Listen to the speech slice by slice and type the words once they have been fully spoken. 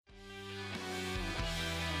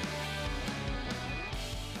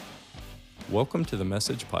Welcome to the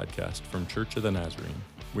Message Podcast from Church of the Nazarene.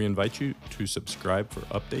 We invite you to subscribe for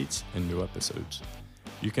updates and new episodes.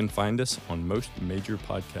 You can find us on most major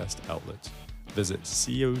podcast outlets. Visit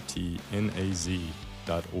cotnaz.org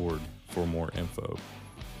for more info.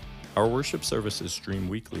 Our worship services stream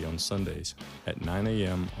weekly on Sundays at 9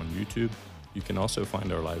 a.m. on YouTube. You can also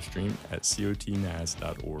find our live stream at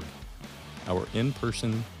cotnaz.org. Our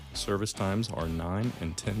in-person service times are 9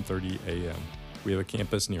 and 10:30 a.m. We have a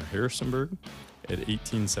campus near Harrisonburg at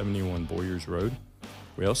 1871 Boyers Road.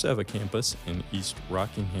 We also have a campus in East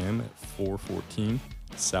Rockingham at 414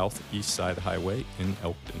 South East Side Highway in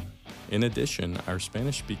Elkton. In addition, our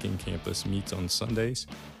Spanish-speaking campus meets on Sundays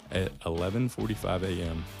at 11:45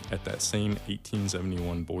 a.m. at that same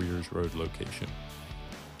 1871 Boyers Road location.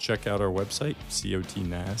 Check out our website,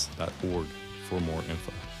 cotnaz.org, for more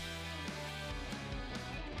info.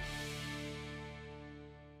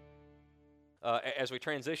 As we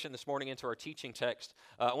transition this morning into our teaching text,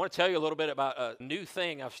 I want to tell you a little bit about a new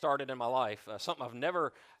thing I've started in my life, something I've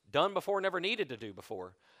never done before, never needed to do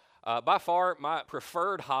before. By far, my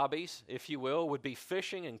preferred hobbies, if you will, would be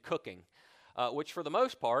fishing and cooking, which for the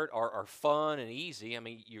most part are fun and easy. I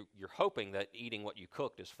mean, you're hoping that eating what you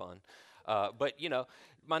cooked is fun. But, you know,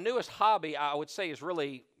 my newest hobby, I would say, is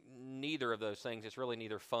really neither of those things. It's really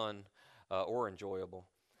neither fun or enjoyable.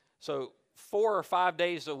 So 4 or 5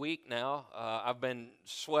 days a week now, I've been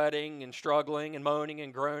sweating and struggling and moaning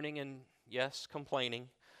and groaning and, yes, complaining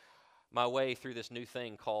my way through this new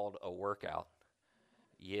thing called a workout.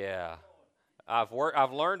 Yeah, I've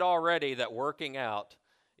learned already that working out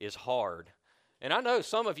is hard. And I know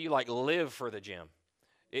some of you live for the gym.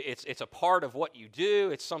 It's a part of what you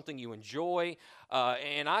do. It's something you enjoy.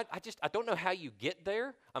 And I don't know how you get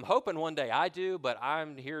there. I'm hoping one day I do, but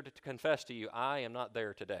I'm here to confess to you, I am not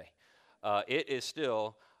there today. It is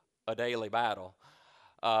still a daily battle.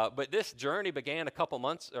 But this journey began a couple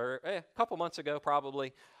months ago,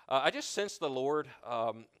 probably. I just sensed the Lord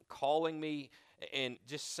calling me and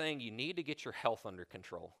just saying, you need to get your health under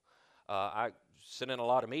control. I sit in a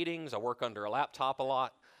lot of meetings. I work under a laptop a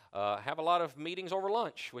lot. Have a lot of meetings over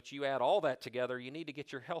lunch, which you add all that together, you need to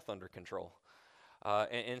get your health under control.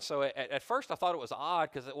 And so at first I thought it was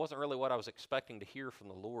odd because it wasn't really what I was expecting to hear from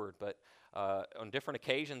the Lord. But on different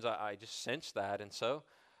occasions I just sensed that. And so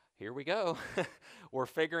here we go. We're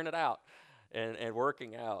figuring it out. And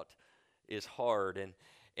working out is hard.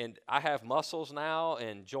 And I have muscles now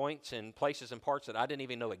and joints and places and parts that I didn't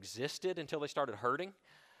even know existed until they started hurting.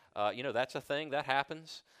 That's a thing that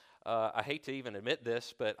happens. I hate to even admit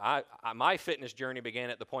this, but my fitness journey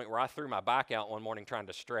began at the point where I threw my back out one morning trying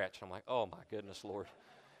to stretch. I'm like, oh my goodness, Lord,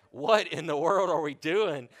 what in the world are we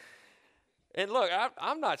doing? And look,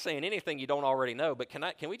 I'm not saying anything you don't already know, but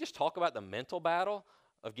can we just talk about the mental battle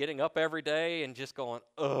of getting up every day and just going,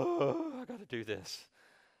 oh, I got to do this.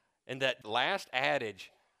 And that last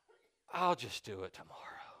adage, I'll just do it tomorrow.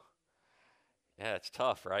 Yeah, it's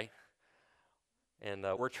tough, right? And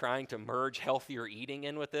we're trying to merge healthier eating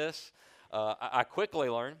in with this. I quickly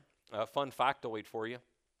learned, a fun factoid for you,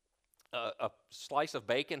 a slice of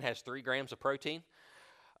bacon has 3 grams of protein,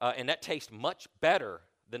 and that tastes much better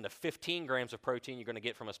than the 15 grams of protein you're going to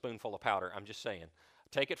get from a spoonful of powder. I'm just saying.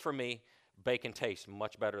 Take it from me, bacon tastes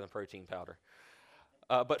much better than protein powder.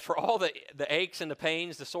 But for all the aches and the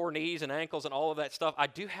pains, the sore knees and ankles and all of that stuff, I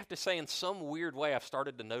do have to say in some weird way I've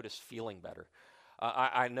started to notice feeling better.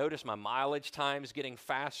 I notice my mileage times getting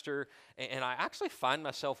faster, and I actually find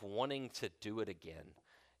myself wanting to do it again.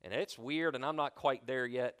 And it's weird, and I'm not quite there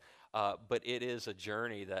yet, but it is a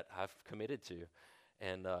journey that I've committed to.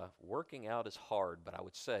 And working out is hard, but I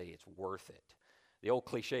would say it's worth it. The old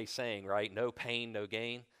cliche saying, right, no pain, no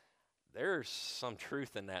gain. There's some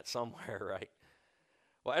truth in that somewhere, right?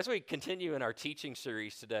 Well, as we continue in our teaching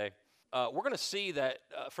series today, we're going to see that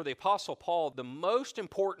for the Apostle Paul, the most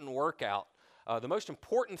important workout, the most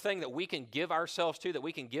important thing that we can give ourselves to, that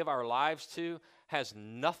we can give our lives to, has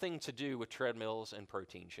nothing to do with treadmills and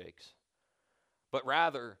protein shakes. But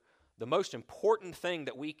rather, the most important thing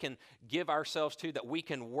that we can give ourselves to, that we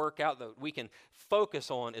can work out, that we can focus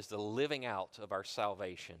on, is the living out of our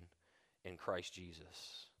salvation in Christ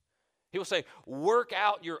Jesus. He will say, work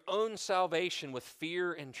out your own salvation with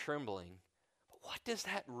fear and trembling. But what does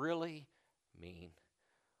that really mean?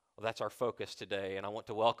 Well, that's our focus today, and I want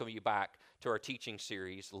to welcome you back to our teaching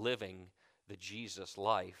series, Living the Jesus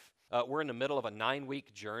Life. We're in the middle of a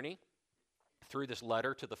 9-week journey through this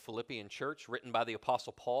letter to the Philippian church written by the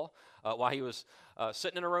Apostle Paul while he was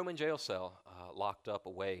sitting in a Roman jail cell, locked up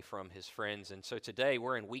away from his friends. And so today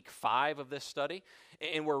we're in week 5 of this study,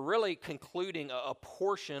 and we're really concluding a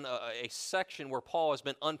portion, a section where Paul has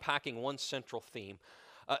been unpacking one central theme.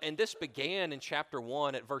 And this began in chapter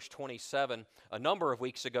 1 at verse 27 a number of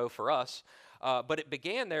weeks ago for us. But it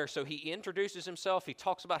began there, so he introduces himself, he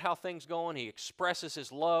talks about how things going, he expresses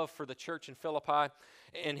his love for the church in Philippi,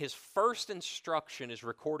 and his first instruction is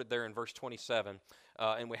recorded there in verse 27,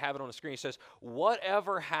 and we have it on the screen. It says,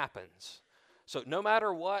 whatever happens, so no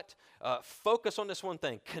matter what, focus on this one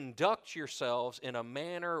thing, conduct yourselves in a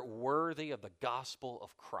manner worthy of the gospel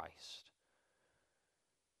of Christ.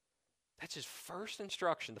 That's his first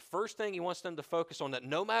instruction. The first thing he wants them to focus on, that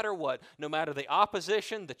no matter what, no matter the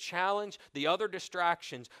opposition, the challenge, the other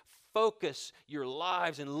distractions, focus your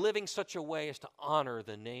lives in living such a way as to honor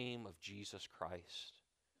the name of Jesus Christ.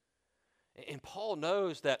 And Paul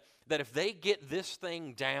knows that if they get this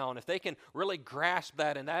thing down, if they can really grasp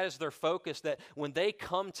that, and that is their focus, that when they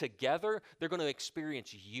come together, they're going to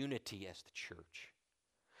experience unity as the church.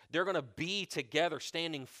 They're going to be together,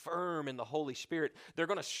 standing firm in the Holy Spirit. They're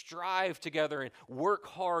going to strive together and work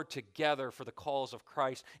hard together for the cause of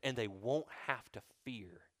Christ, and they won't have to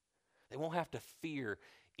fear. They won't have to fear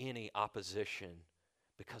any opposition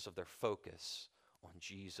because of their focus on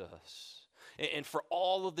Jesus. And for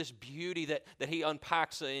all of this beauty that he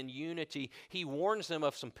unpacks in unity, he warns them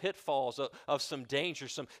of some pitfalls, of some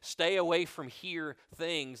dangers, some stay away from here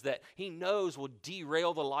things that he knows will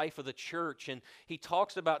derail the life of the church. And he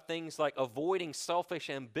talks about things like avoiding selfish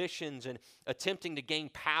ambitions and attempting to gain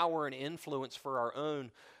power and influence for our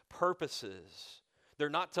own purposes. They're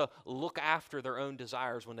not to look after their own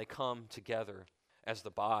desires when they come together as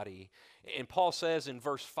the body. And Paul says in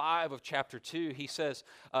verse 5 of chapter 2, he says,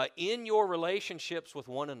 in your relationships with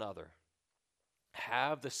one another,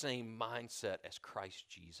 have the same mindset as Christ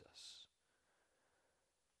Jesus.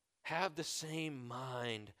 Have the same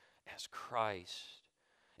mind as Christ.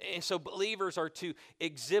 And so believers are to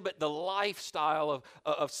exhibit the lifestyle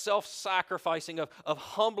of self-sacrificing, of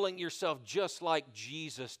humbling yourself just like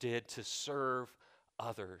Jesus did to serve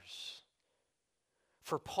others.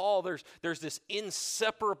 For Paul, there's this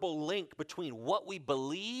inseparable link between what we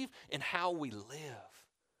believe and how we live.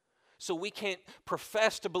 So we can't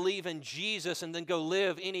profess to believe in Jesus and then go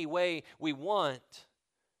live any way we want.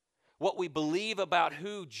 What we believe about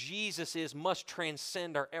who Jesus is must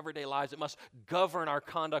transcend our everyday lives. It must govern our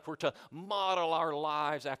conduct. We're to model our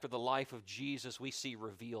lives after the life of Jesus we see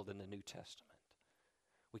revealed in the New Testament.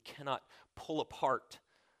 We cannot pull apart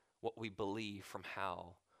what we believe from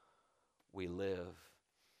how we live.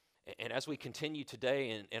 And as we continue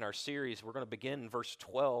today in our series, we're going to begin in verse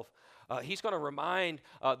 12. He's going to remind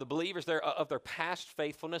the believers there of their past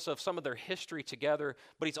faithfulness, of some of their history together,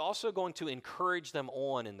 but he's also going to encourage them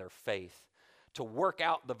on in their faith to work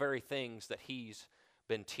out the very things that he's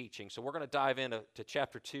been teaching. So we're going to dive into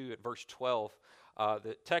chapter 2 at verse 12.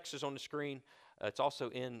 The text is on the screen. It's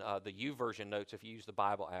also in the YouVersion notes. If you use the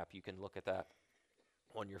Bible app, you can look at that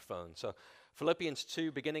on your phone. So Philippians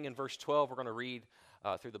 2, beginning in verse 12, we're going to read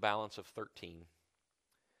through the balance of 13.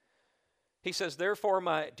 He says, therefore,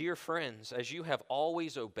 my dear friends, as you have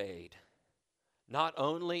always obeyed, not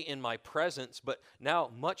only in my presence, but now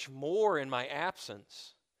much more in my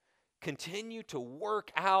absence, continue to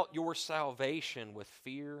work out your salvation with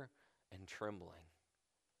fear and trembling.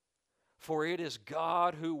 For it is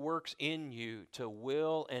God who works in you to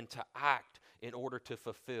will and to act in order to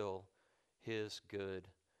fulfill his good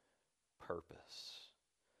purpose.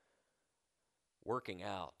 Working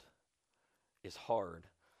out is hard.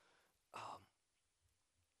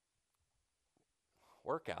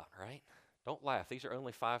 Workout, right? Don't laugh. These are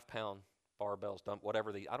only 5-pound barbells,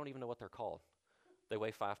 whatever I don't even know what they're called. They weigh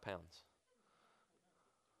 5 pounds.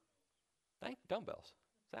 Dumbbells.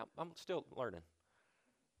 I'm still learning.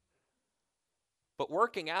 But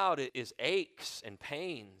working out is aches and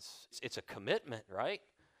pains. It's a commitment, right?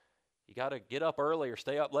 You got to get up early or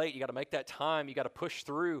stay up late. You got to make that time. You got to push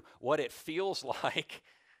through what it feels like.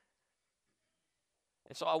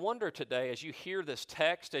 And so I wonder today, as you hear this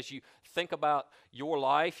text, as you think about your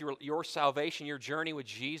life, your salvation, your journey with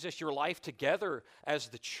Jesus, your life together as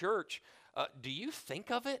the church, do you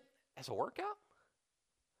think of it as a workout?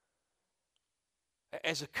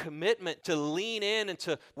 As a commitment to lean in and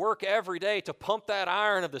to work every day, to pump that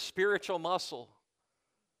iron of the spiritual muscle,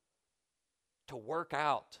 to work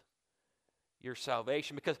out your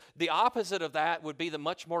salvation? Because the opposite of that would be the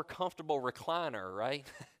much more comfortable recliner, right?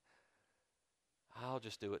 I'll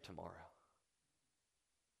just do it tomorrow.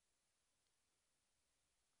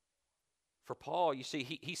 For Paul, you see,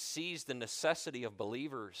 he sees the necessity of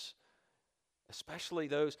believers, especially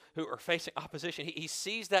those who are facing opposition. He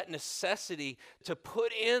sees that necessity to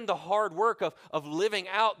put in the hard work of living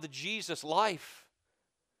out the Jesus life.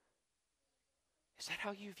 Is that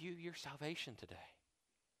how you view your salvation today?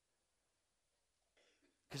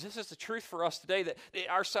 Because this is the truth for us today, that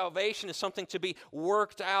our salvation is something to be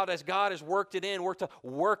worked out as God has worked it in. We're to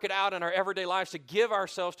work it out in our everyday lives, to give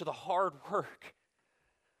ourselves to the hard work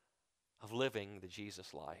of living the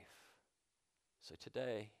Jesus life. So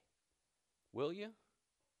today, will you?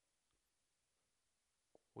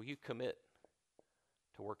 Will you commit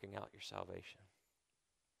to working out your salvation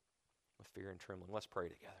with fear and trembling? Let's pray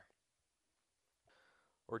together.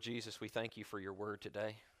 Lord Jesus, we thank you for your word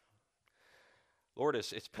today. Lord,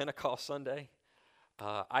 it's Pentecost Sunday.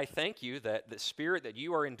 I thank you that the Spirit that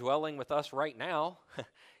you are indwelling with us right now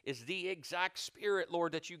is the exact Spirit,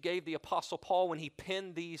 Lord, that you gave the Apostle Paul when he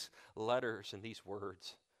penned these letters and these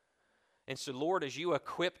words. And so, Lord, as you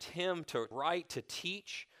equipped him to write, to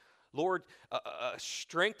teach, Lord,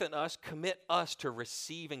 strengthen us, commit us to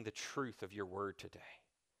receiving the truth of your word today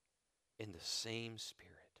in the same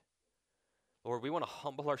Spirit. Lord, we want to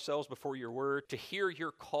humble ourselves before your word, to hear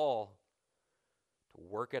your call, to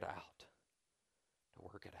work it out, to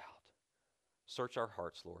work it out. Search our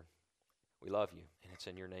hearts, Lord. We love you, and it's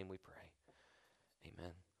in your name we pray.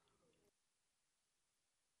 Amen.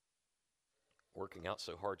 Working out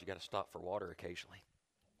so hard, you got to stop for water occasionally.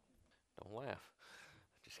 Don't laugh.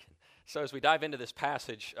 Just kidding. So as we dive into this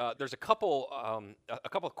passage, there's a couple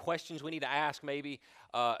of questions we need to ask maybe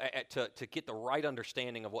to get the right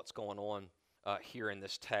understanding of what's going on here in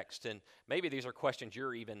this text. And maybe these are questions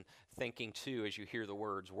you're even thinking too as you hear the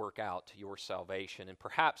words, work out your salvation. And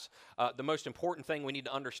perhaps the most important thing we need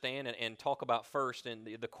to understand and talk about first, and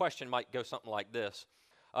the question might go something like this.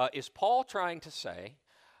 Is Paul trying to say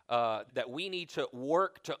that we need to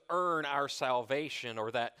work to earn our salvation,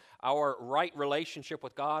 or that our right relationship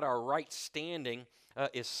with God, our right standing,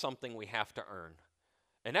 is something we have to earn?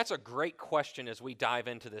 And that's a great question as we dive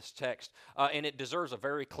into this text, and it deserves a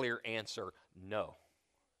very clear answer: no.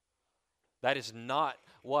 That is not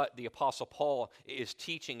what the Apostle Paul is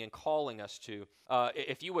teaching and calling us to.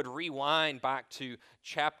 If you would rewind back to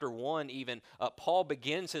chapter 1 even, Paul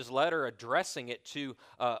begins his letter addressing it to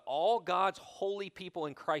all God's holy people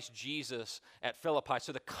in Christ Jesus at Philippi.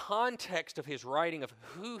 So the context of his writing, of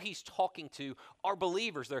who he's talking to, are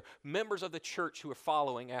believers. They're members of the church who are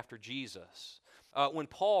following after Jesus. When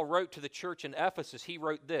Paul wrote to the church in Ephesus, he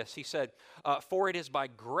wrote this. He said, "For it is by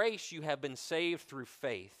grace you have been saved through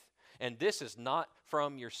faith. And this is not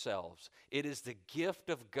from yourselves. It is the gift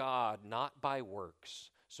of God, not by works,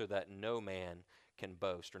 so that no man can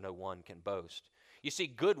boast," or no one can boast. You see,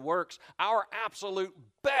 good works, our absolute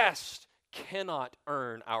best, cannot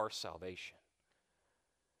earn our salvation.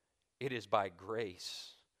 It is by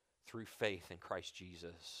grace through faith in Christ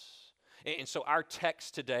Jesus. And so our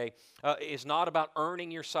text today is not about earning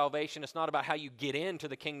your salvation. It's not about how you get into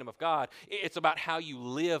the kingdom of God. It's about how you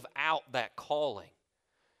live out that calling.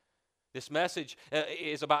 This message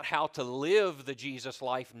is about how to live the Jesus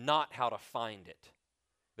life, not how to find it.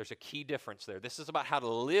 There's a key difference there. This is about how to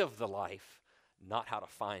live the life, not how to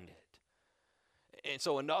find it. And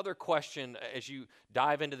so another question as you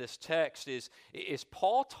dive into this text is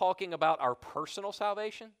Paul talking about our personal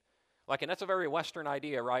salvation? And that's a very Western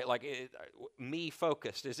idea, right? Me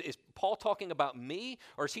focused. Is Paul talking about me,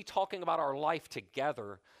 or is he talking about our life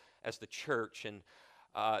together as the church? And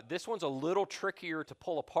this one's a little trickier to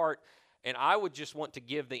pull apart, and I would just want to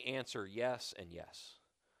give the answer yes and yes.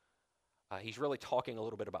 He's really talking a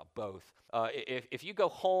little bit about both. If you go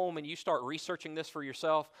home and you start researching this for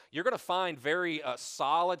yourself, you're going to find very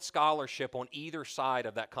solid scholarship on either side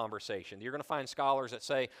of that conversation. You're going to find scholars that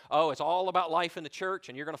say, oh, it's all about life in the church,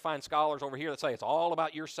 and you're going to find scholars over here that say it's all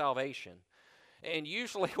about your salvation. And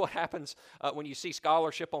usually what happens when you see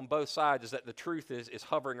scholarship on both sides is that the truth is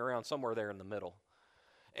hovering around somewhere there in the middle.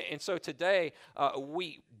 And so today,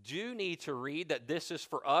 we do need to read that this is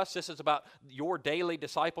for us. This is about your daily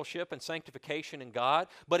discipleship and sanctification in God,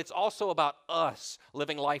 but it's also about us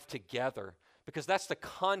living life together, because that's the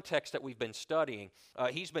context that we've been studying.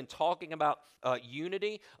 He's been talking about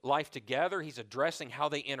unity, life together. He's addressing how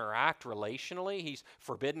they interact relationally. He's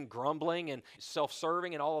forbidden grumbling and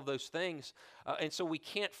self-serving and all of those things. And so we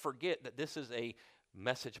can't forget that this is a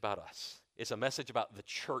message about us. It's a message about the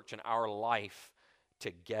church and our life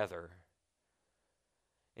together.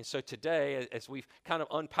 And so today, as we've kind of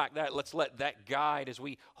unpacked that, let's let that guide as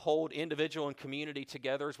we hold individual and community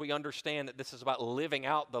together, as we understand that this is about living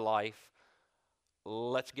out the life.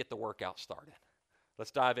 Let's get the workout started. Let's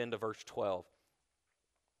dive into verse 12.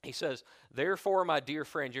 He says, "Therefore, my dear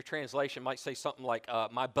friends," your translation might say something like,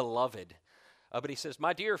 "my beloved." But he says,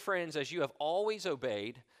 "My dear friends, as you have always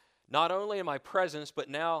obeyed, not only in my presence, but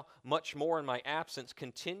now much more in my absence,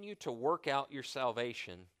 continue to work out your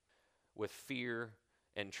salvation with fear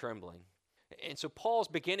and trembling." And so Paul's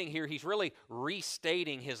beginning here, he's really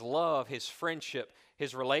restating his love, his friendship,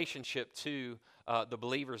 his relationship to the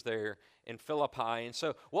believers there in Philippi. And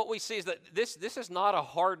so what we see is that this is not a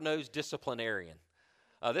hard-nosed disciplinarian.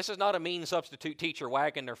 This is not a mean substitute teacher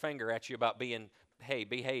wagging their finger at you about being, hey,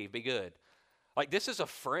 behave, be good. Like, this is a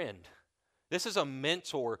friend. This is a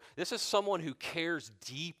mentor. This is someone who cares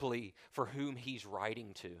deeply for whom he's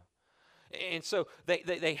writing to. And so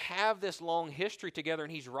they have this long history together,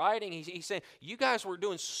 and he's writing, he's saying, you guys were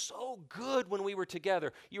doing so good when we were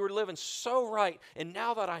together. You were living so right, and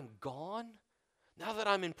now that I'm gone, now that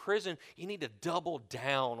I'm in prison, you need to double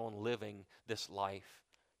down on living this life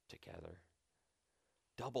together.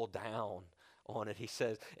 Double down on it, he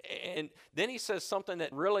says. And then he says something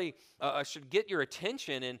that really should get your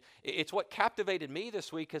attention, and it's what captivated me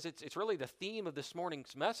this week, because it's really the theme of this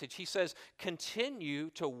morning's message. He says,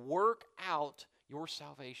 continue to work out your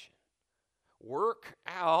salvation. Work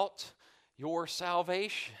out your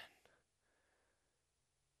salvation.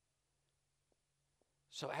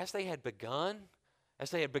 So as they had begun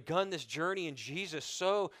this journey in Jesus,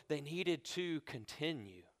 so they needed to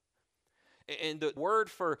continue. And the word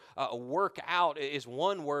for work out is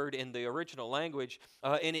one word in the original language,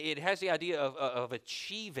 and it has the idea of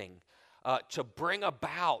achieving, to bring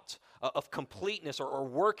about, of completeness, or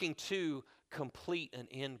working to complete an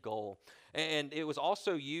end goal. And it was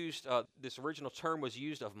also used, this original term was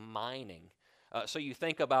used of mining. So you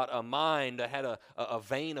think about a mine that had a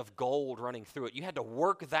vein of gold running through it. You had to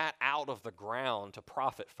work that out of the ground to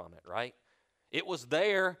profit from it, right? It was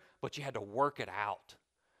there, but you had to work it out.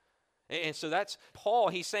 And so that's Paul.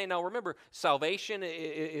 He's saying, now remember, salvation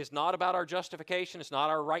is not about our justification. It's not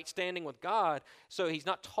our right standing with God. So he's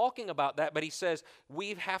not talking about that, but he says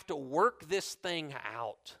we have to work this thing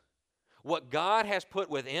out. What God has put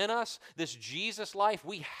within us, this Jesus life,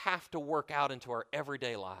 we have to work out into our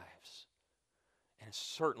everyday lives. And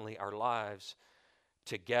certainly our lives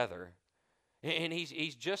together. And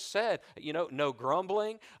he's just said, no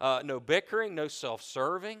grumbling, no bickering, no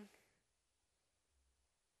self-serving.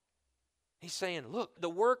 He's saying, look, the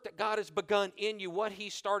work that God has begun in you, what he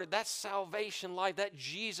started, that salvation life, that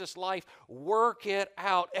Jesus life, work it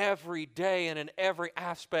out every day and in every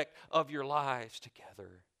aspect of your lives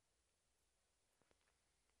together.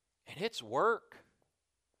 And it's work.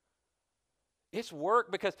 It's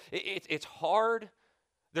work because it's hard.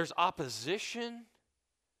 There's opposition.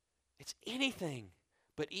 It's anything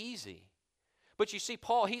but easy. But you see,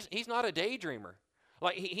 Paul, he's not a daydreamer.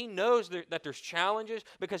 Like, he knows that there's challenges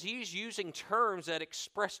because he's using terms that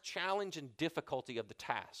express challenge and difficulty of the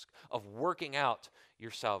task of working out your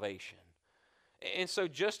salvation. And so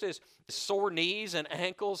just as sore knees and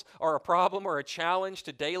ankles are a problem or a challenge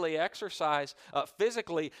to daily exercise,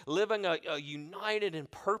 physically living a united and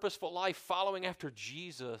purposeful life following after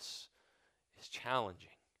Jesus is challenging.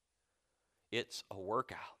 It's a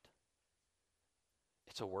workout.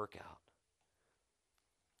 It's a workout.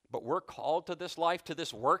 But we're called to this life, to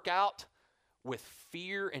this workout, with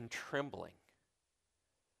fear and trembling.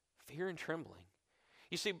 Fear and trembling.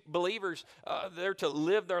 You see, believers, they're to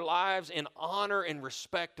live their lives in honor and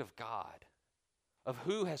respect of God, of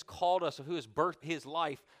who has called us, of who has birthed his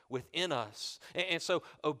life within us. And so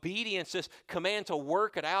obedience, this command to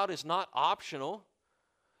work it out, is not optional.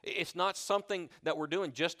 It's not something that we're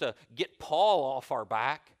doing just to get Paul off our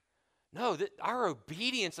back. No, our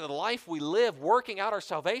obedience and the life we live, working out our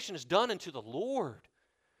salvation, is done unto the Lord.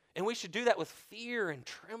 And we should do that with fear and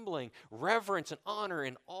trembling, reverence and honor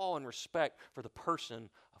and awe and respect for the person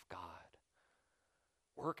of God.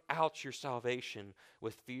 Work out your salvation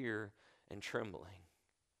with fear and trembling.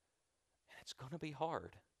 And it's going to be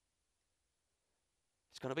hard.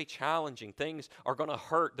 It's going to be challenging. Things are going to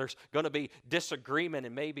hurt. There's going to be disagreement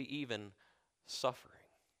and maybe even suffering.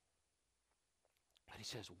 But he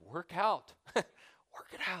says, work out.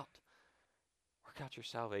 Work it out. Work out your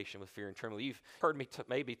salvation with fear and trembling. You've heard me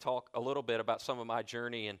maybe talk a little bit about some of my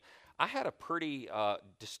journey, and I had a pretty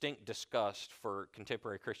distinct disgust for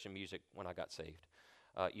contemporary Christian music when I got saved.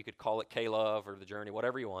 You could call it K-Love or The Journey,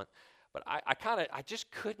 whatever you want. But I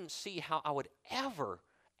just couldn't see how I would ever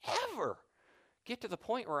get to the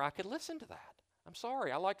point where I could listen to that. I'm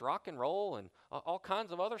sorry, I liked rock and roll and all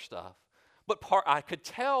kinds of other stuff. But I could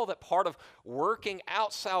tell that part of working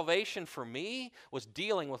out salvation for me was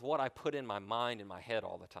dealing with what I put in my mind and my head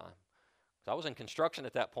all the time. So I was in construction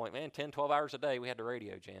at that point, man, 10, 12 hours a day we had the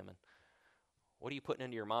radio jamming. What are you putting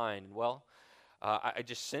into your mind? Well, I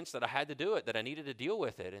just sensed that I had to do it, that I needed to deal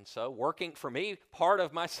with it. And so working, for me, part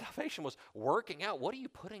of my salvation was working out. What are you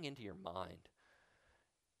putting into your mind?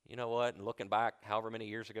 You know what? And looking back, however many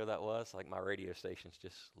years ago that was, like my radio station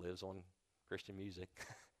just lives on Christian music.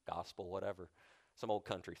 gospel, whatever. Some old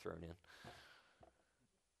country thrown in.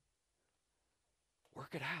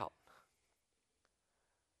 Work it out.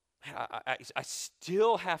 Man, I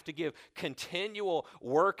still have to give continual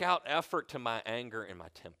workout effort to my anger and my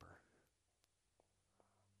temper.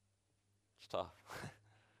 It's tough.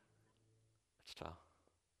 It's tough.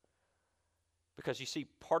 Because you see,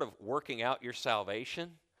 part of working out your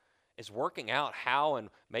salvation is working out how and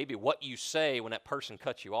maybe what you say when that person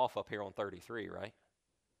cuts you off up here on 33, right?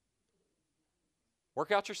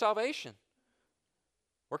 Work out your salvation.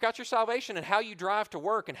 Work out your salvation and how you drive to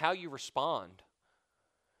work and how you respond.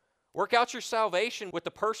 Work out your salvation with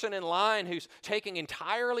the person in line who's taking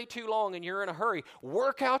entirely too long and you're in a hurry.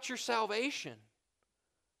 Work out your salvation.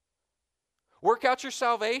 Work out your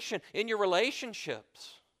salvation in your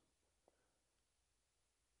relationships.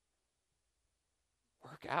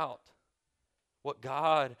 Work out what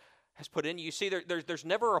God has put in you. You see, there's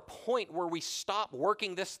never a point where we stop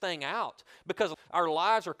working this thing out because our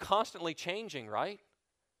lives are constantly changing, right?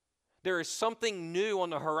 There is something new on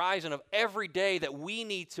the horizon of every day that we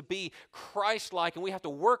need to be Christ-like, and we have to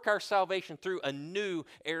work our salvation through a new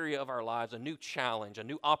area of our lives, a new challenge, a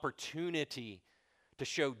new opportunity to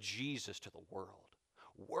show Jesus to the world.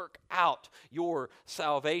 Work out your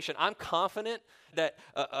salvation. I'm confident that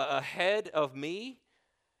ahead of me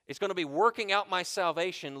is going to be working out my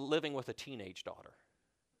salvation living with a teenage daughter.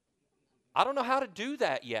 I don't know how to do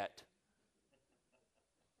that yet.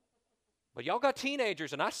 But y'all got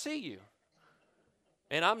teenagers, and I see you.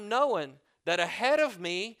 And I'm knowing that ahead of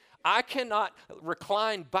me, I cannot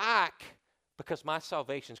recline back because my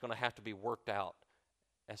salvation is going to have to be worked out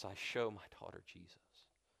as I show my daughter Jesus.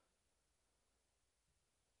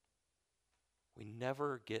 We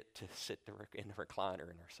never get to sit in the recliner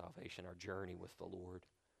in our salvation, our journey with the Lord.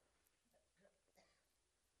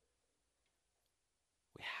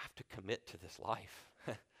 We have to commit to this life.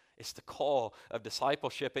 It's the call of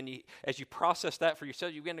discipleship. And as you process that for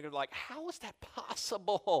yourself, you begin to go like, how is that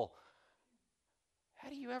possible? How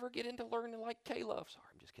do you ever get into learning like Caleb? Sorry,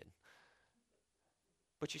 I'm just kidding.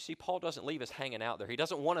 But you see, Paul doesn't leave us hanging out there. He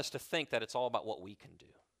doesn't want us to think that it's all about what we can do.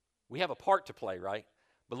 We have a part to play, right?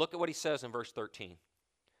 But look at what he says in verse 13.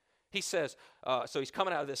 He says, so he's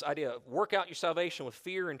coming out of this idea of work out your salvation with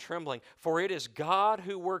fear and trembling, for it is God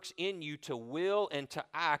who works in you to will and to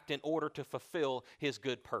act in order to fulfill his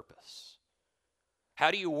good purpose. How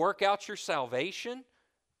do you work out your salvation?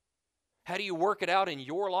 How do you work it out in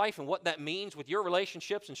your life and what that means with your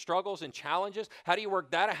relationships and struggles and challenges? How do you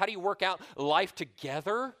work that out? How do you work out life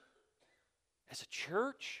together as a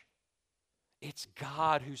church? It's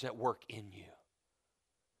God who's at work in you.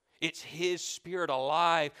 It's his Spirit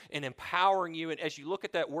alive and empowering you. And as you look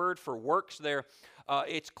at that word for works there,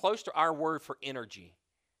 it's close to our word for energy.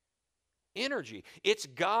 Energy. It's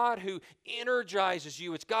God who energizes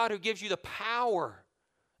you. It's God who gives you the power.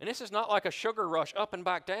 And this is not like a sugar rush up and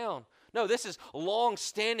back down. No, this is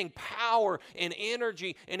long-standing power and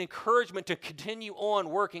energy and encouragement to continue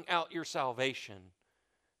on working out your salvation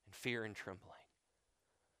in fear and trembling.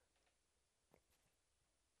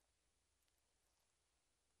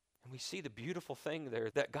 We see the beautiful thing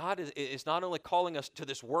there that God is not only calling us to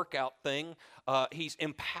this workout thing, he's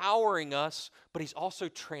empowering us, but he's also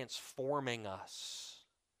transforming us.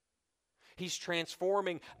 He's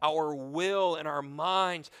transforming our will and our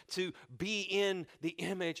minds to be in the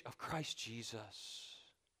image of Christ Jesus.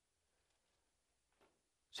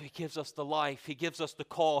 So he gives us the life, he gives us the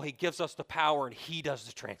call, he gives us the power, and he does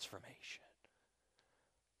the transformation.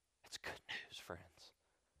 It's good news, friends.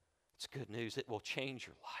 It's good news. It will change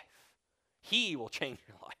your life. He will change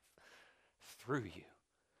your life through you.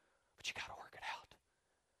 But you got to work it out.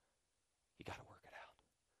 You got to work it out.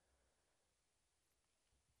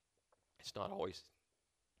 It's not always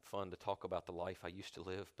fun to talk about the life I used to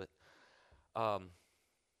live, but I'm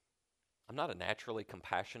not a naturally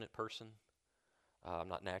compassionate person. I'm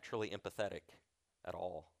not naturally empathetic at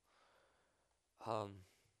all.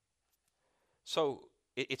 So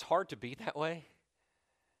it's hard to be that way.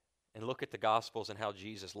 And look at the Gospels and how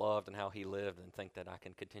Jesus loved and how he lived and think that I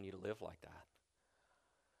can continue to live like that.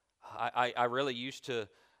 I really used to,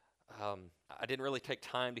 I didn't really take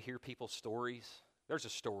time to hear people's stories. There's a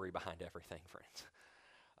story behind everything, friends.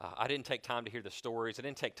 I didn't take time to hear the stories. I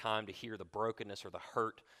didn't take time to hear the brokenness or the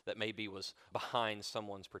hurt that maybe was behind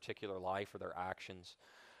someone's particular life or their actions.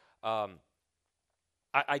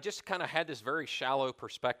 I just kind of had this very shallow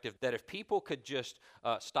perspective that if people could just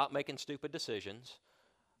stop making stupid decisions,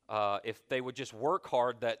 if they would just work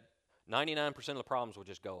hard, that 99% of the problems would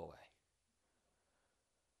just go away.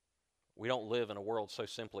 We don't live in a world so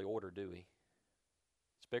simply ordered, do we?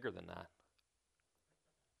 It's bigger than that.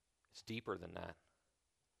 It's deeper than that.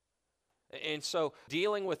 And so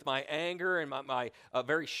dealing with my anger and my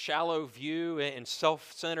very shallow view and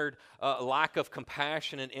self-centered lack of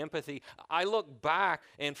compassion and empathy, I look back,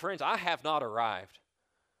 and friends, I have not arrived.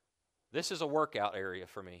 This is a workout area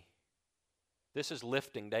for me. This is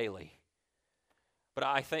lifting daily. But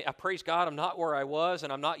I praise God, I'm not where I was,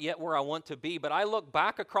 and I'm not yet where I want to be. But I look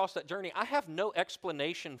back across that journey. I have no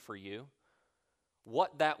explanation for you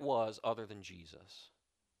what that was other than Jesus.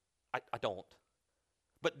 I don't.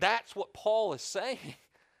 But that's what Paul is saying.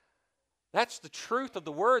 That's the truth of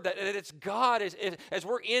the Word, that it's God, as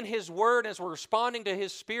we're in His Word, as we're responding to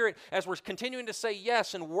His Spirit, as we're continuing to say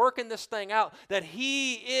yes and working this thing out, that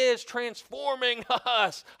He is transforming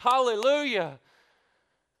us. Hallelujah.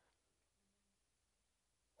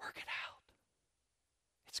 Work it out.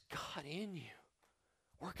 It's God in you,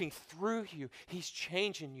 working through you. He's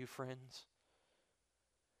changing you, friends.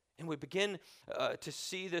 And we begin to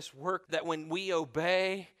see this work that when we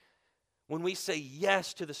obey, when we say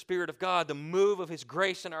yes to the Spirit of God, the move of His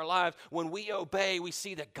grace in our lives, when we obey, we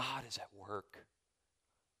see that God is at work.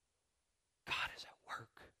 God is at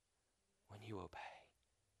work when you obey.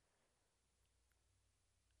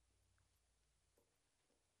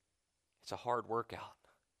 It's a hard workout,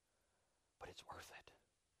 but it's worth it.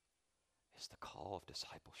 It's the call of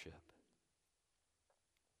discipleship.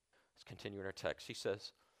 Let's continue in our text. He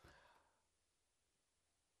says,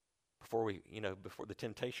 before the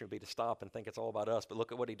temptation would be to stop and think it's all about us, but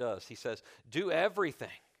look at what he does. He says, do everything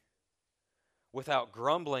without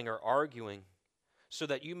grumbling or arguing, so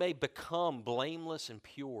that you may become blameless and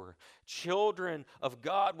pure, children of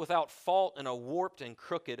God without fault in a warped and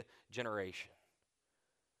crooked generation.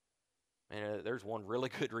 And there's one really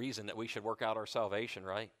good reason that we should work out our salvation,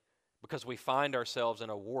 right? Because we find ourselves in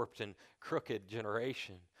a warped and crooked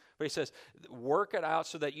generation. But he says, work it out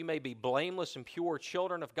so that you may be blameless and pure,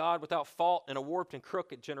 children of God without fault in a warped and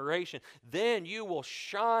crooked generation. Then you will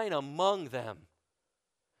shine among them.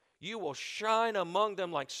 You will shine among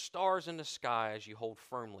them like stars in the sky as you hold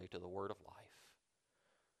firmly to the word of life.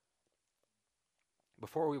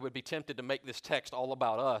 Before we would be tempted to make this text all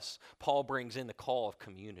about us, Paul brings in the call of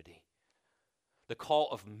community, the call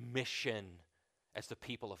of mission as the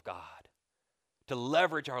people of God, to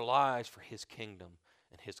leverage our lives for His kingdom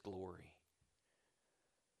and His glory.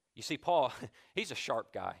 You see, Paul, he's a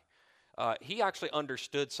sharp guy. He actually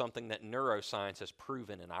understood something that neuroscience has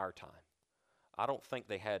proven in our time. I don't think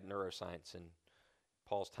they had neuroscience in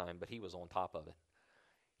Paul's time, but he was on top of it.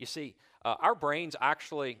 You see, our brains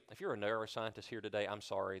actually, if you're a neuroscientist here today, I'm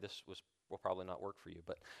sorry, this will probably not work for you,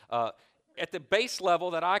 but at the base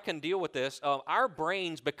level that I can deal with this, our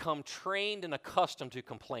brains become trained and accustomed to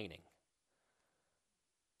complaining.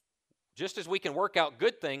 Just as we can work out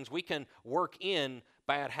good things, we can work in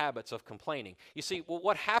bad habits of complaining. You see,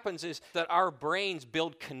 what happens is that our brains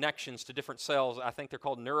build connections to different cells. I think they're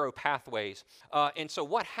called neuropathways. And so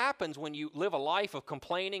what happens when you live a life of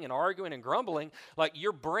complaining and arguing and grumbling, like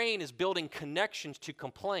your brain is building connections to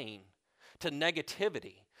complain, to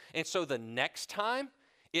negativity. And so the next time,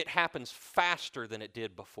 it happens faster than it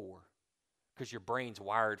did before because your brain's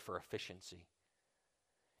wired for efficiency.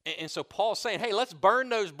 And so Paul's saying, hey, let's burn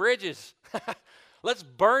those bridges. Let's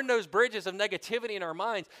burn those bridges of negativity in our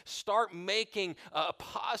minds. Start making a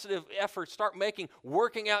positive effort. Start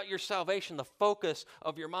working out your salvation the focus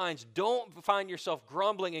of your minds. Don't find yourself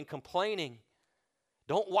grumbling and complaining.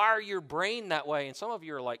 Don't wire your brain that way. And some of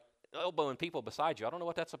you are like elbowing people beside you. I don't know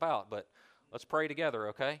what that's about, but let's pray together,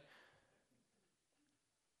 okay?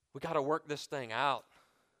 We got to work this thing out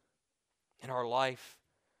in our life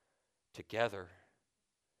together.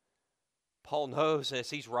 Paul knows as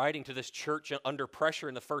he's writing to this church under pressure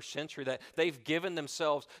in the first century that they've given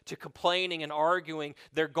themselves to complaining and arguing.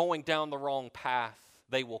 They're going down the wrong path.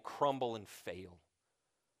 They will crumble and fail.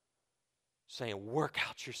 Saying, work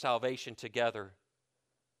out your salvation together.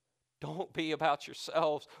 Don't be about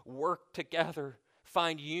yourselves. Work together.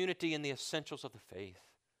 Find unity in the essentials of the faith.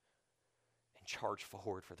 And charge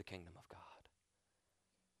forward for the kingdom of God.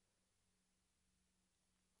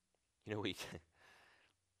 You know, we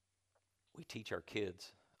teach our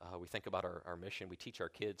kids, we think about our mission, we teach our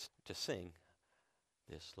kids to sing,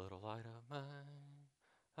 this little light of mine,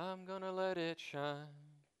 I'm gonna let it shine,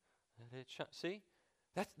 let it shine. See,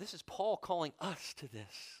 this is Paul calling us to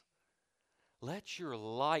this. Let your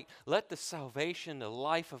light, let the salvation, the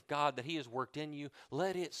life of God that He has worked in you,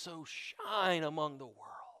 let it so shine among the world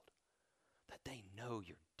that they know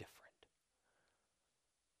you're different.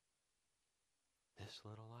 This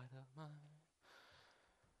little light of mine.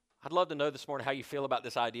 I'd love to know this morning how you feel about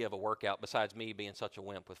this idea of a workout besides me being such a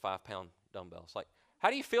wimp with 5-pound dumbbells. Like,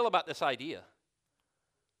 how do you feel about this idea?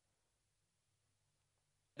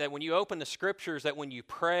 That when you open the scriptures, that when you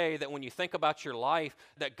pray, that when you think about your life,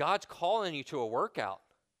 that God's calling you to a workout.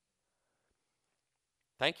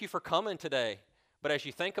 Thank you for coming today. But as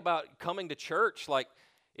you think about coming to church, like,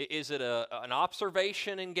 is it an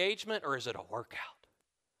observation engagement or is it a workout?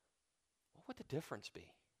 What would the difference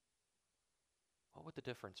be? What would the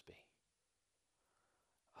difference be?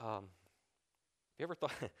 Have you ever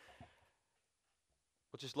thought, we'll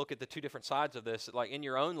just look at the two different sides of this, like in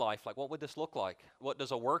your own life, like what would this look like? What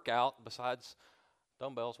does a workout, besides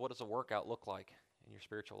dumbbells, what does a workout look like in your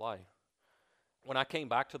spiritual life? When I came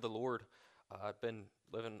back to the Lord, I've been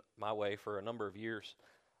living my way for a number of years.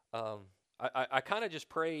 I kind of just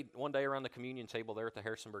prayed one day around the communion table there at the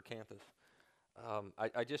Harrisonburg campus.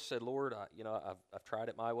 I just said, Lord, I've tried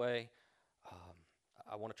it my way.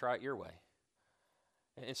 I want to try it your way.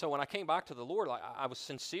 And so when I came back to the Lord, like I was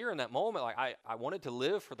sincere in that moment. Like I wanted to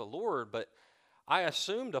live for the Lord, but I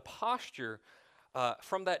assumed a posture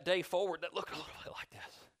from that day forward that looked a little bit like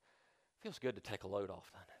this. Feels good to take a load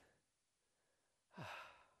off, doesn't it?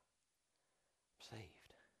 I'm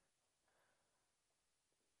saved.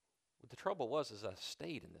 But the trouble was I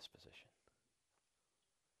stayed in this position.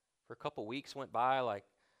 For a couple weeks went by, like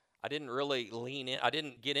I didn't really lean in. I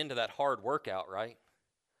didn't get into that hard workout, right?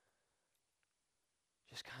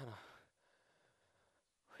 Just kind of,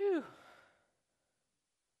 whew,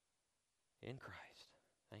 in Christ.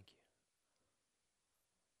 Thank you.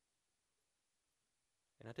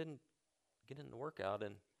 And I didn't get in the workout,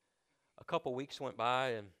 and a couple weeks went by,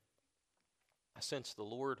 and I sensed the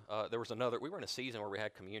Lord. We were in a season where we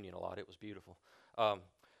had communion a lot. It was beautiful.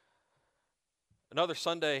 Another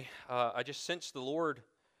Sunday, I just sensed the Lord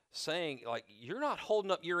saying, like, you're not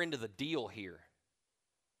holding up your end of the deal here.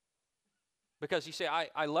 Because you see,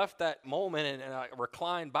 I left that moment and I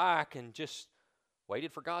reclined back and just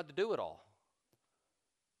waited for God to do it all.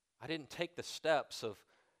 I didn't take the steps of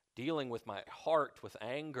dealing with my heart, with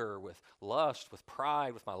anger, with lust, with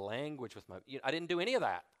pride, with my language, I didn't do any of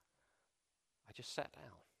that. I just sat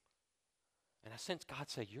down. And I sensed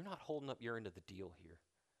God say, you're not holding up your end of the deal here.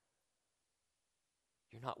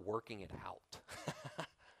 You're not working it out.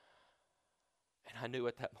 And I knew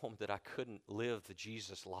at that moment that I couldn't live the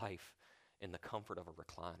Jesus life in the comfort of a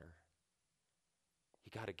recliner.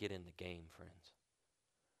 You got to get in the game, friends.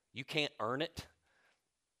 You can't earn it,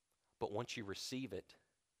 but once you receive it,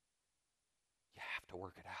 you have to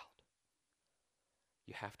work it out.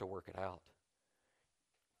 You have to work it out.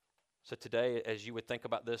 So today, as you would think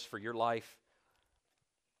about this for your life,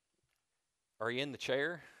 are you in the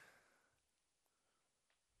chair?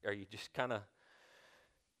 Are you just kind of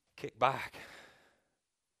kick back,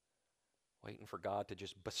 waiting for God to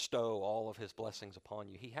just bestow all of his blessings upon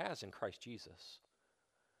you? He has in Christ Jesus.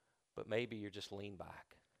 But maybe you're just lean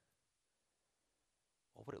back.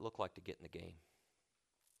 What would it look like to get in the game?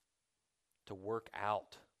 To work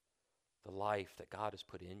out the life that God has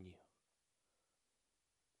put in you?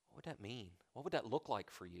 What would that mean? What would that look like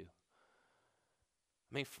for you?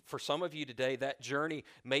 I mean, for some of you today, that journey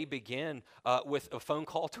may begin with a phone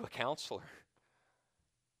call to a counselor.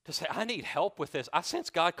 To say, I need help with this. I sense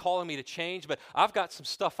God calling me to change, but I've got some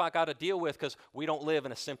stuff I got to deal with because we don't live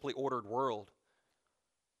in a simply ordered world.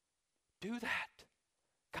 Do that.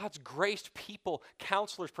 God's graced people,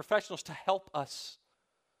 counselors, professionals to help us.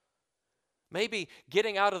 Maybe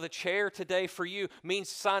getting out of the chair today for you means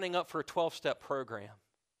signing up for a 12-step program.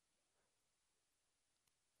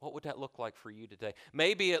 What would that look like for you today?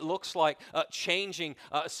 Maybe it looks like changing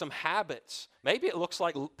some habits. Maybe it looks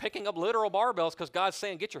like picking up literal barbells because God's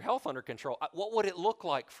saying, get your health under control. What would it look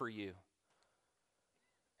like for you?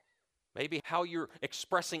 Maybe how you're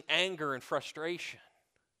expressing anger and frustration.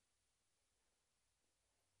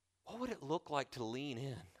 What would it look like to lean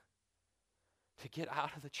in? To get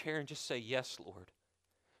out of the chair and just say, yes, Lord.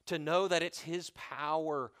 To know that it's his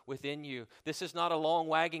power within you. This is not a long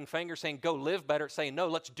wagging finger saying, go live better. It's saying, no,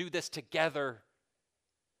 let's do this together.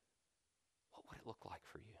 What would it look like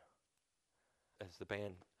for you? As the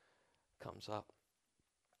band comes up.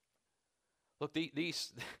 Look,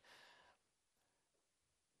 this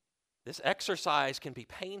exercise can be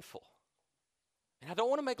painful. And I don't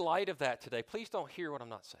want to make light of that today. Please don't hear what I'm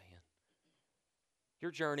not saying. Your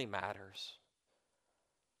journey matters.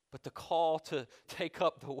 But the call to take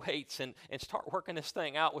up the weights and start working this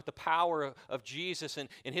thing out with the power of Jesus and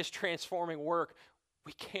his transforming work,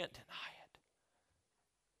 we can't deny it.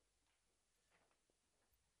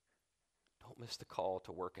 Don't miss the call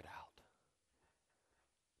to work it out.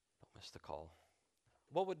 Don't miss the call.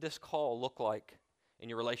 What would this call look like in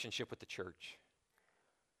your relationship with the church?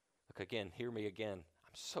 Look, again, hear me again.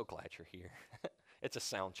 I'm so glad you're here. It's a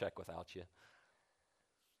sound check without you.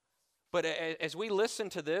 But as we listen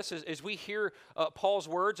to this, as we hear Paul's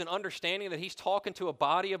words and understanding that he's talking to a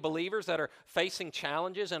body of believers that are facing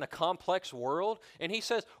challenges in a complex world, and he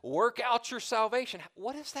says, work out your salvation.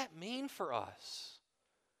 What does that mean for us?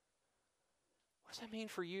 What does that mean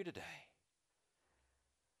for you today?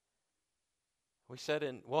 We said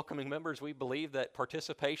in welcoming members, we believe that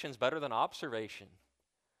participation is better than observation.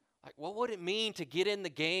 Like, what would it mean to get in the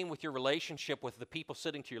game with your relationship with the people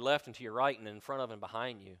sitting to your left and to your right and in front of and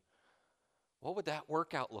behind you? What would that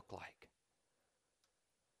workout look like?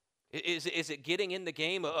 Is it getting in the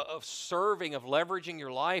game of serving, of leveraging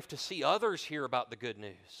your life to see others hear about the good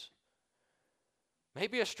news?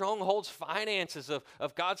 Maybe a stronghold's finances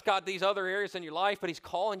of God's got these other areas in your life, but he's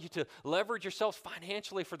calling you to leverage yourselves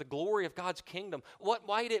financially for the glory of God's kingdom. What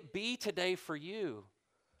might it be today for you?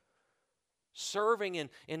 Serving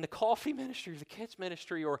in the coffee ministry, the kids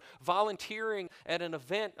ministry, or volunteering at an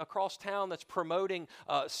event across town that's promoting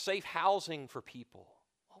safe housing for people.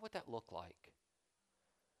 What would that look like?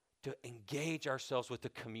 To engage ourselves with the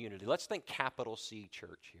community. Let's think capital C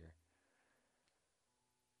church here.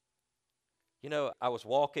 You know, I was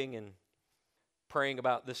walking and praying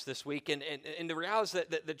about this week, and the reality is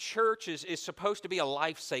that the church is supposed to be a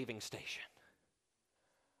life-saving station.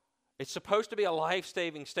 It's supposed to be a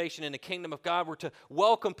life-saving station in the kingdom of God. We're to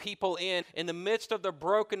welcome people in the midst of their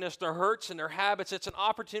brokenness, their hurts, and their habits. It's an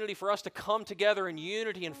opportunity for us to come together in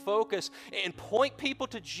unity and focus and point people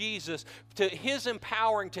to Jesus, to his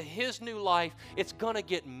empowering, to his new life. It's going to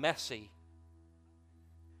get messy.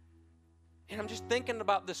 And I'm just thinking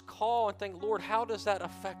about this call and thinking, Lord, how does that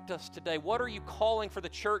affect us today? What are you calling for the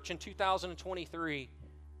church in 2023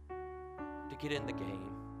 to get in the game?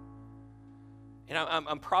 And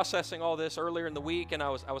I'm processing all this earlier in the week, and I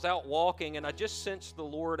was out walking, and I just sensed the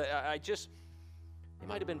Lord. It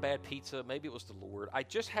might have been bad pizza, maybe it was the Lord. I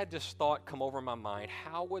just had this thought come over my mind: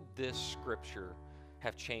 how would this scripture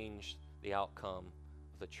have changed the outcome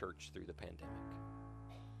of the church through the pandemic?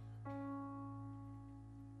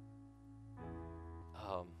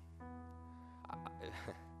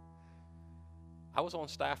 I was on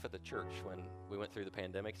staff at the church when we went through the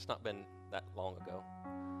pandemic. It's not been that long ago.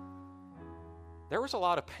 There was a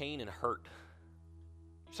lot of pain and hurt.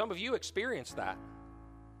 Some of you experienced that.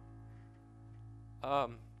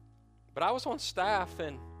 But I was on staff,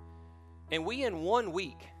 and we in 1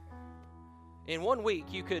 week,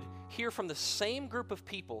 you could hear from the same group of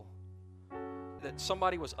people that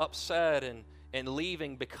somebody was upset and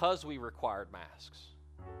leaving because we required masks.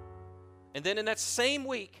 And then in that same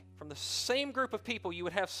week, from the same group of people, you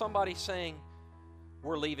would have somebody saying,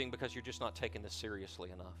 we're leaving because you're just not taking this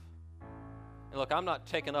seriously enough. And look, I'm not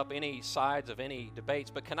taking up any sides of any debates,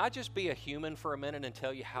 but can I just be a human for a minute and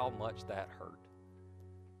tell you how much that hurt?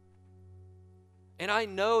 And I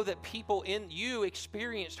know that people in you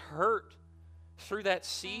experienced hurt through that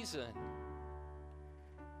season.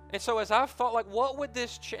 And so as I've thought, like, what would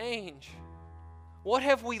this change? What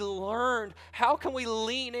have we learned? How can we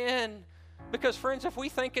lean in? Because, friends, if we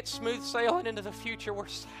think it's smooth sailing into the future, we're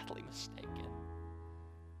sadly mistaken.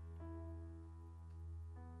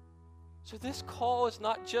 So this call is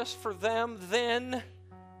not just for them then,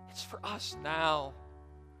 it's for us now.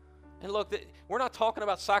 And look, we're not talking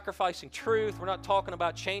about sacrificing truth. We're not talking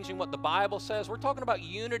about changing what the Bible says. We're talking about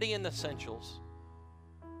unity in the essentials.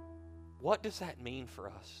 What does that mean for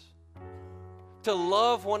us? To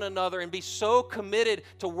love one another and be so committed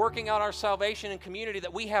to working out our salvation in community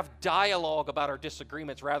that we have dialogue about our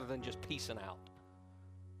disagreements rather than just peacing out.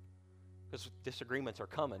 Because disagreements are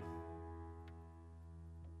coming.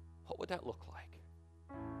 What would that look like?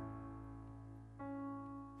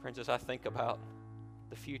 Friends, as I think about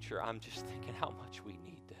the future, I'm just thinking how much we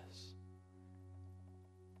need this.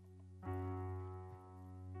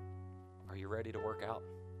 Are you ready to work out?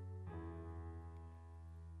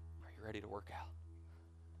 Are you ready to work out?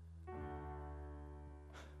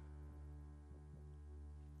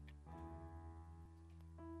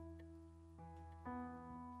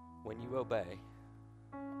 When you obey,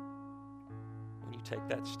 when you take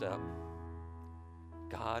that step,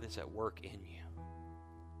 God is at work in you.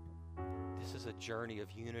 This is a journey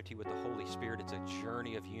of unity with the Holy Spirit. It's a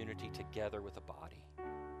journey of unity together with a body.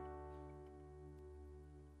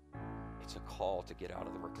 It's a call to get out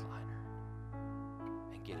of the recliner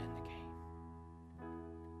and get in the game.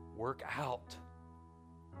 Work out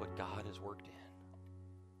what God has worked in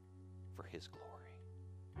for His glory.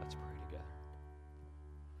 Let's pray together.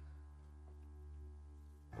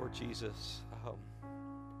 Lord Jesus,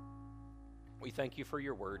 we thank you for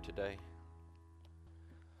your word today.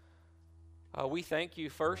 We thank you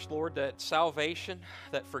first, Lord, that salvation,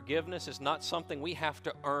 that forgiveness is not something we have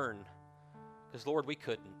to earn, because, Lord, we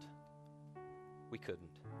couldn't. we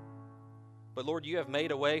couldn't. But Lord, you have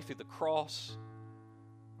made a way through the cross,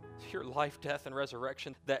 your life, death, and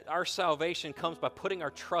resurrection, that our salvation comes by putting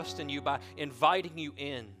our trust in you, by inviting you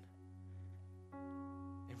in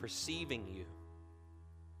and receiving you.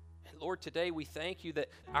 And Lord, today we thank you that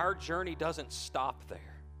our journey doesn't stop there.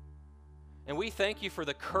 And we thank you for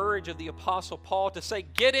the courage of the Apostle Paul to say,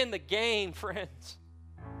 get in the game, friends.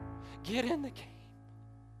 Get in the game.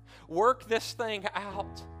 Work this thing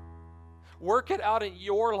out. Work it out in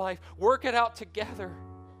your life. Work it out together.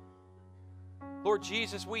 Lord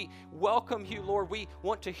Jesus, we welcome you, Lord. We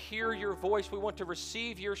want to hear your voice. We want to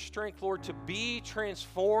receive your strength, Lord, to be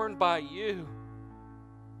transformed by you.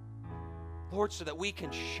 Lord, so that we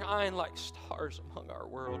can shine like stars among our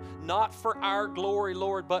world, not for our glory,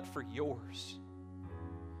 Lord, but for yours.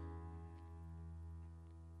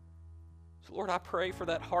 So, Lord, I pray for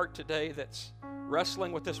that heart today that's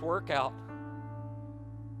wrestling with this workout.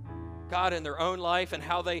 God, in their own life and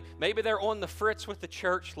how maybe they're on the fritz with the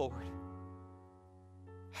church, Lord.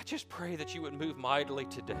 I just pray that you would move mightily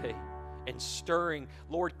today and stirring,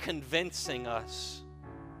 Lord, convincing us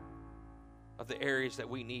of the areas that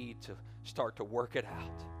we need to start to work it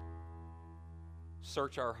out.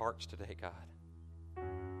 Search our hearts today, God.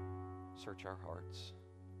 Search our hearts.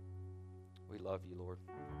 We love you, Lord.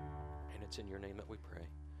 And it's in your name that we pray.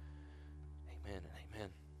 Amen and amen.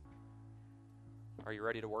 Are you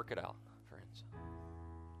ready to work it out, friends?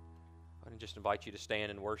 I want to just invite you to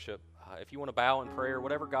stand and worship. If you want to bow in prayer,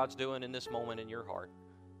 whatever God's doing in this moment in your heart,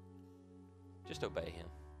 just obey Him.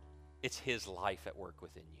 It's His life at work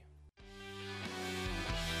within you.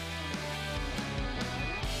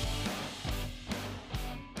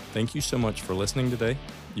 Thank you so much for listening today.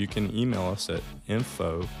 You can email us at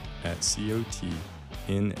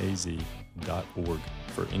info@cotnaz.org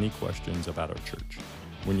for any questions about our church.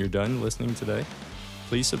 When you're done listening today,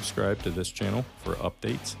 please subscribe to this channel for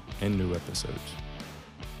updates and new episodes.